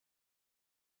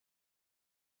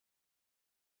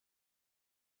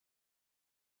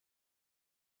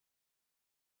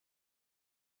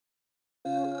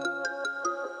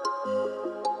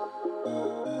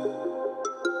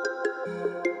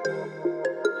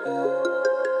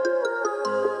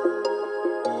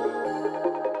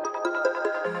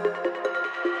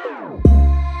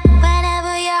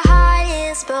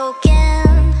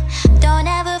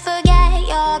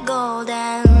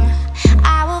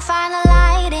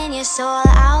your soul,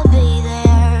 I'll be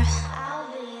there.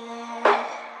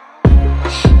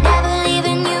 Never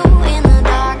leaving you in the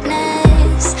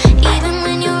darkness, even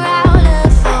when you're out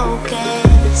of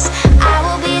focus. I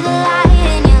will be the light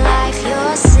in your life,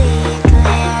 you'll see it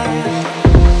clear.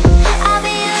 I'll be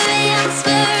your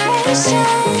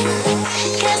inspiration,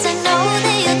 'cause I know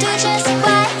that you'll do just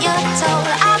what you're told.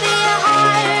 I'll be your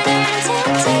hard-earned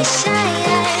temptation,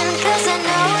 'cause I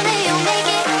know that you'll make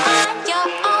it on your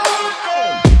own.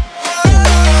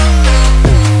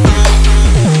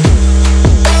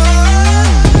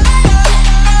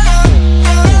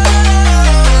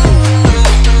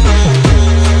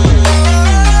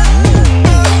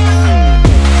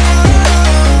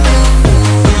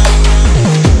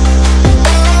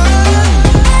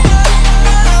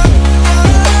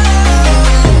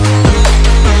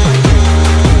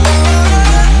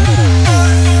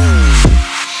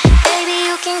 Baby,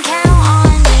 you can count on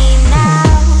me now.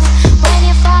 When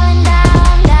you're falling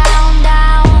down, down,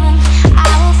 down,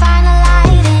 I will find the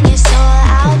light in your soul,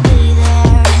 I'll be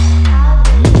there.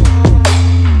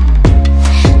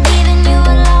 Leaving you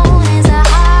alone is the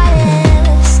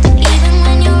hardest, even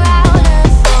when you're out of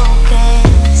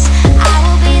focus. I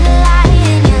will be the light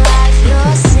in your life,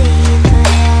 you'll see it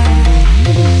clear.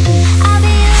 I'll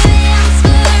be your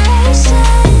inspiration,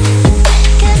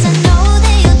 'cause I know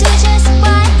that you'll do just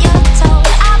what you're told.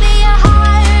 I'll be your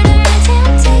hard-earned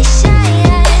temptation,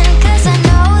 'cause I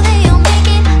know that you'll make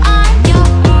it on your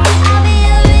own. I'll be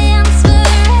your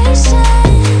inspiration,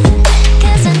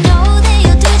 'cause I know that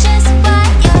you'll do just what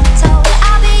you're told.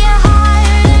 I'll be your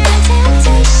hard-earned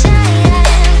temptation,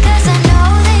 'cause I know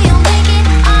that you'll make it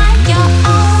on your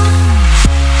own.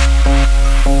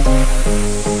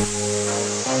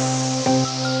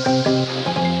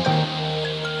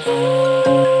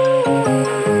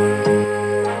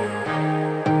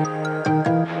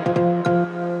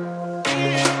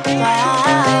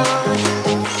 Wow.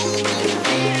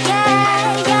 Yeah,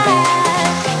 yeah.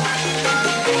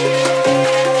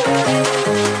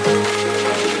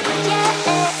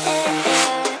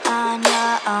 On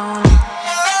your own.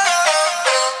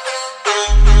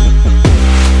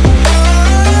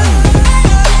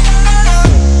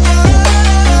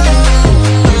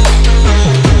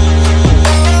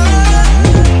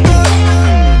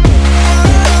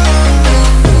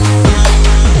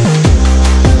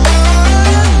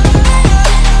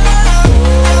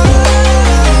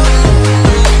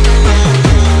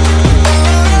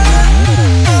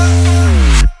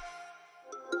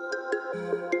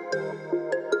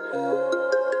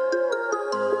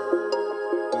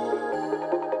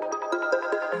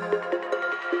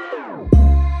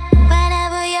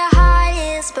 Whenever your heart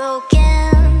is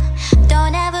broken,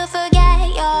 don't ever forget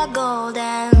you're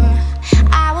golden.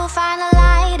 I will find the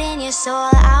light in your soul,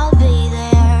 I'll be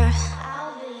there.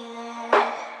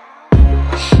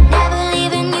 Never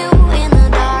leaving you in the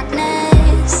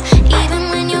darkness, even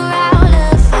when you're out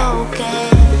of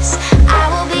focus. I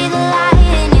will be the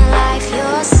light in your life,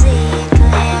 you'll see it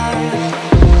clear.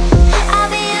 I'll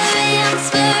be your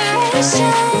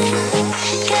inspiration,